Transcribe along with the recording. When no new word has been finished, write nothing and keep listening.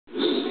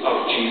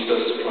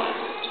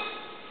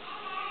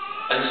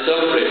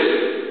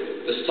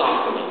celebrated the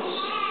sacraments.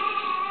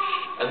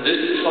 And this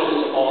is what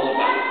it's all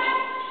about.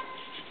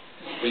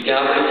 We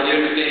gather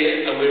here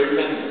today and we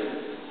remember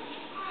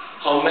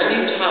how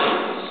many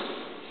times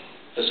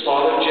has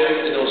Father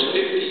Jim in those 50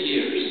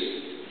 years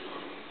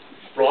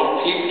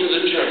brought people to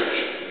the church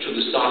through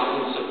the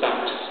sacraments of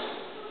baptism.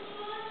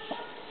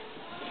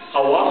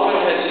 How often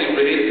has he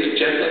raised a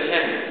gentle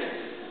hand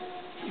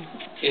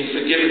in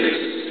forgiveness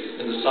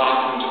in the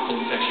sacrament of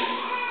confession?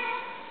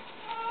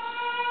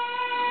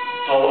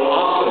 How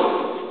often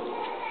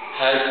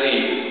has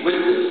he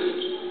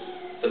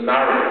witnessed the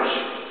marriage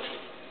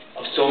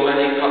of so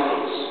many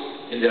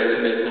couples in their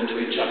commitment to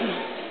each other?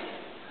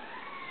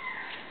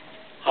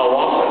 How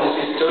often has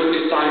he stood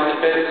beside the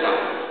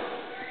bedside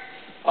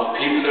of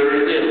people that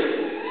are ill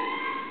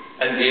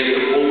and gave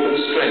them hope and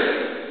strength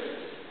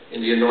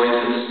in the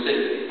anointing of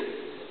sick,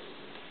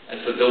 and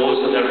for those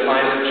on their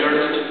final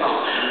journey to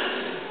God,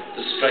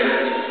 the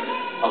strength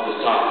of the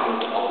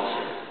sacrament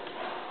also.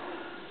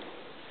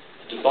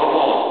 And above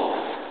all,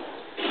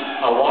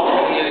 how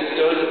often he has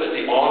stood at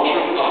the altar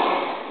of God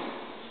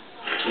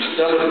to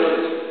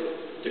celebrate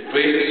the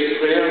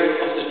greatest prayer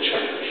of the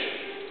church,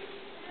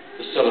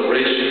 the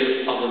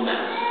celebration of the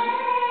Mass,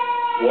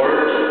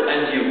 word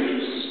and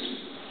Eucharist,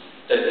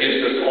 that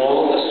gives us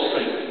all the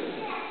strength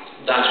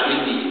that we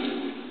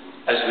need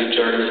as we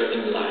journey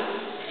in life.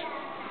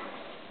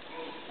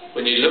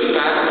 When you look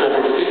back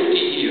over 50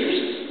 years,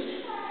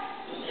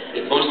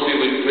 it must be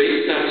with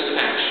great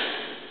satisfaction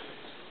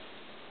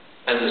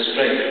and the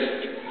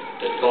strength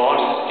that God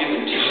has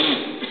given to you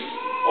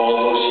all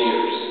those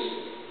years.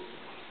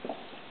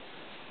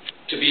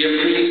 To be a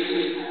priest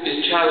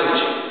is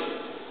challenging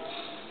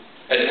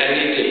at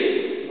any day,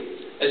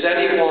 as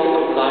any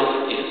walk of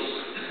life is,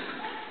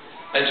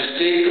 and to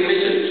stay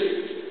committed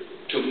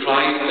to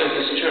Christ and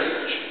His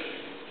church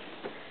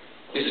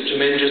is a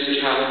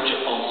tremendous challenge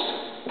also.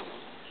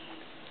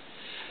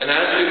 And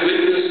as we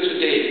witness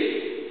today,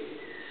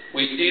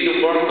 we see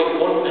the work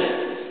of one man,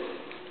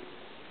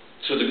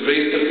 through the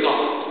grace of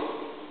God,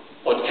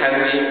 what can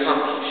be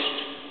accomplished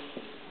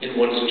in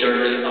one's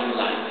journey of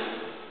life.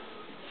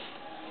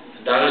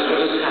 And that is what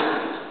has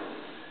happened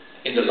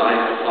in the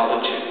life of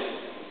Father Jim.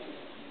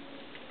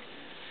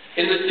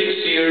 In the 6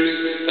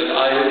 years that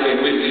I have been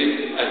with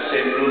you at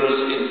St.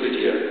 Bruno's in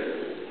Whittier,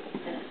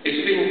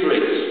 it's been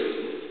great.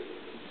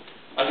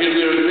 I feel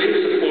we are a great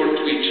support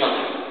to each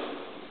other.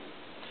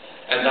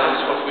 And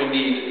that's what we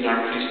need in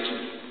our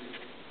priesthood.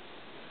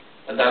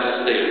 And that is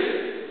there.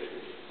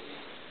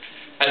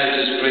 And it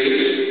is great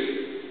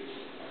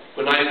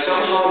when I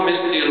somehow miss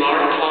the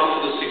alarm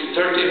clock for the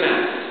 6:30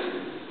 Mass.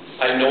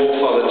 I know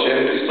Father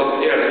Jim is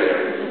up earlier,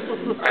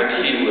 and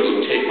he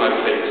will take my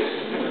place.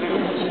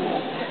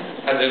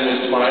 And then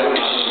we'll smile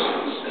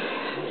afterwards,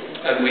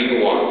 and we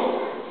go on.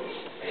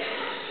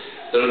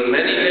 There are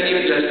many,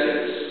 many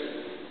blessings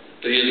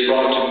that he has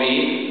brought to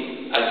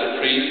me as a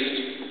priest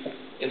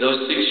in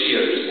those 6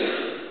 years,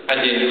 and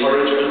the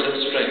encouragement and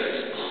strength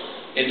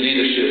in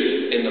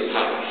leadership in the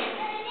parish.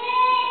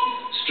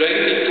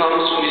 Strength that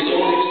comes from his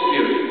own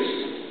experience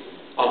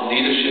of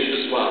leadership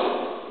as well,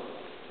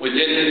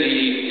 within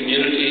the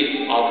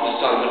community of the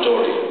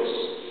Salvadorians,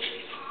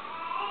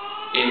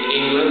 in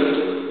England,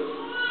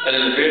 and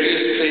in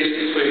various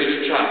places where he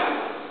has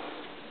traveled,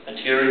 and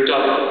here in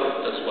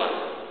Dublin as well.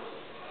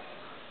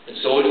 And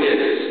so it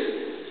is,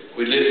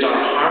 we lift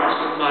our hearts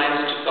and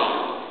minds to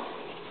God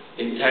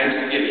in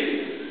thanksgiving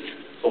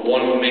for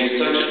one who makes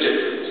such a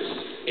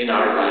difference in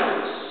our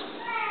lives.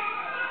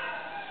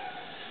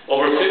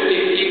 Over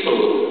 50 people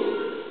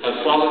have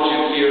followed you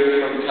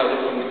here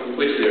from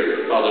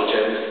Whittier, Father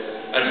Jim,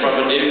 and from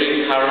a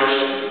neighbouring parish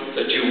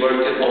that you work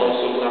in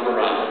also,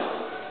 Navan.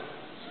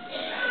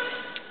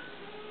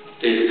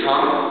 They've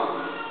come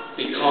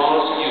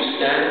because you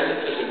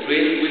stand as a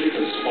great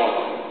witness for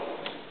them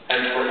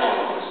and for all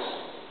of us.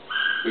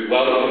 We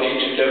welcome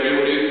each and every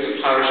one of you from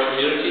the parish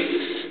community,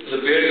 the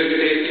various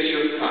places you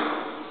have come.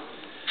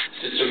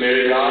 Sister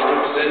Mary La,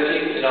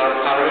 representing in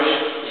our parish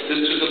the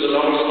Sisters of the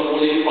Lovers of the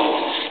Holy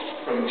Cross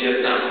from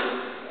Vietnam,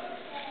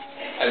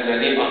 and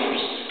many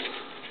others.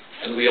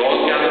 And we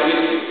all gather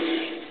with you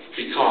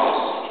because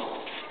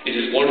it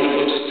is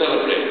wonderful to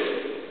celebrate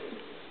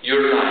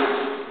your life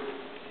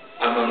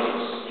among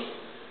us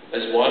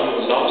as one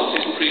who loves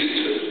his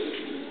priesthood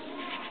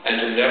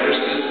and who never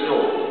says no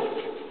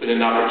when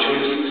an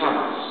opportunity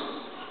comes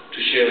to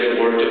share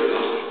the Word of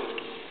God.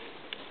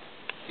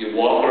 You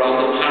walk around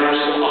the parish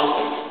so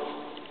often.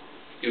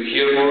 You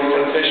hear more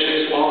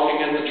confessions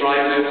walking in the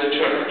driveway of the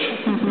church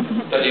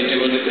than you do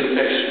in the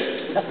confession.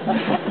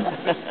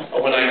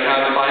 Or when I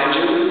can't find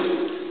you,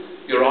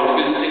 you're off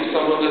visiting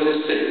someone that is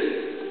sick.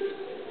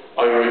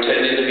 Or you're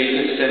attending the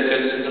meeting of St.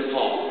 Vincent de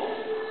Paul.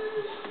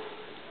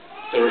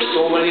 There are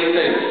so many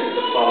things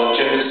that Father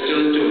Jim is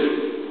still doing.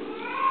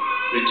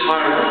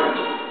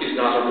 Retirement is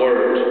not a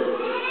word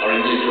or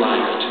in his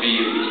life to be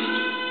used,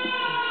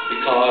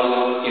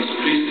 because his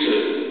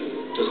priesthood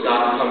does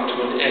not come to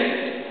an end.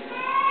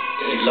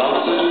 He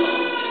loves it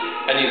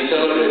and he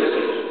celebrates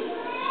it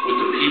with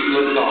the people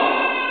of God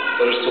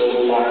that are so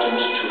important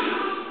to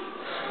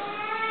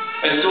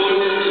And so it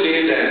is today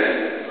then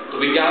that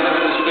we gather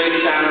this great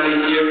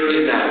family here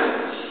in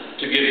Navan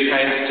to give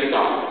thanks to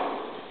God.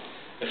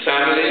 A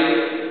family,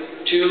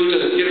 too,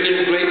 that has given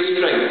him great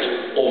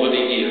strength over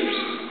the years.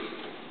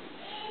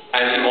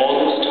 And he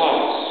always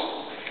talks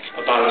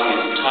about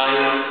his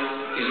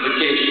time, his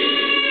vacation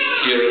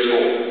here at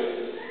home.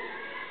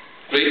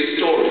 Great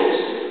stories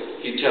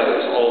he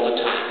tells all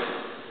the time,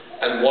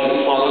 and one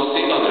follows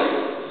the other.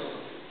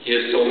 He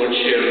has so much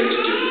sharing to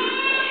do.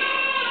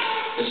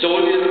 And so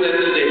it is then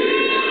today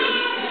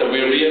that we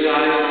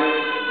realize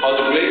how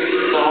the grace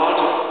of God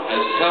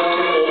has helped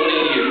him over the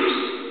years,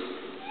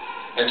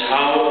 and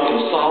how in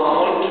Psalm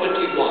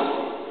 121,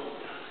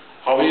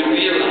 how he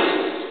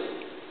realized,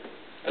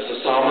 as the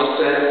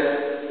psalmist said,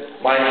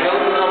 "My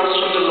help comes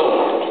from the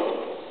Lord,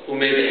 who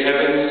made the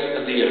heavens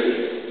and the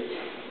earth."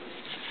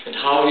 And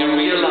how he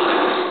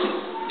realized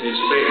in his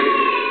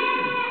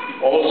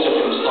faith, also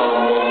from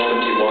Psalm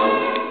 121,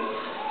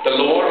 "The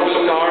Lord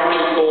will guard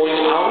you going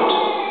out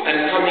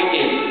and coming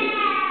in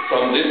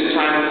from this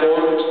time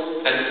forth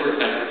and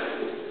forever."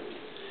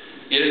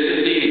 Yes,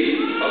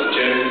 indeed, Father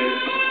Jim,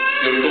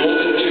 your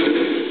golden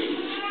jubilee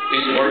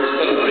is worth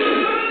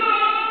celebrating.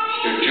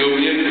 Your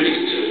jubilee of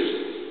priesthood,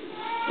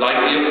 like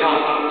the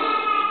apostles,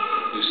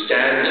 you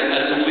stand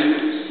as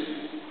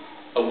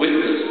a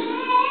witness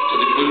to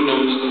the good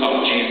news of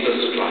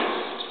Jesus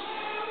Christ.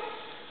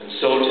 And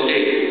so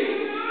today,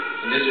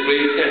 in this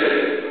great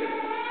setting,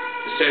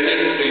 the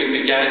setting where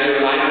you began your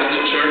life in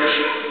the church,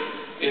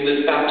 in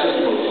this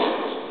baptismal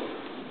font,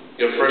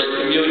 your first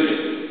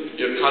communion,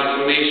 your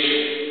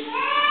confirmation,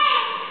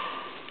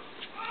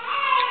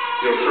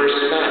 your first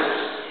Mass,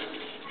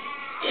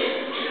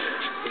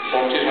 the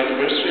 40th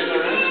anniversary, am I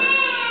right?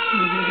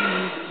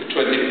 The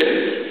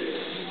 25th,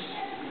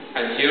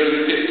 and here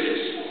the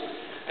 50th,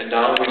 and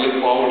now we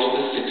look forward to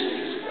the 60th.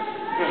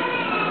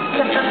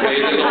 And we pray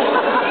the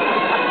Lord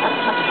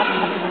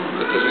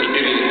that this will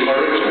give you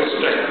courage and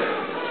strength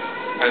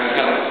and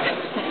help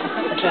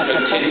to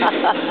continue the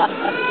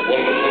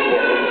wonderful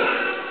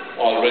work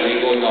already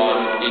going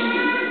on in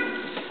you.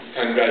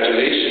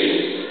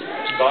 Congratulations,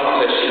 God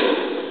bless you,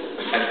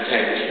 and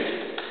thank you.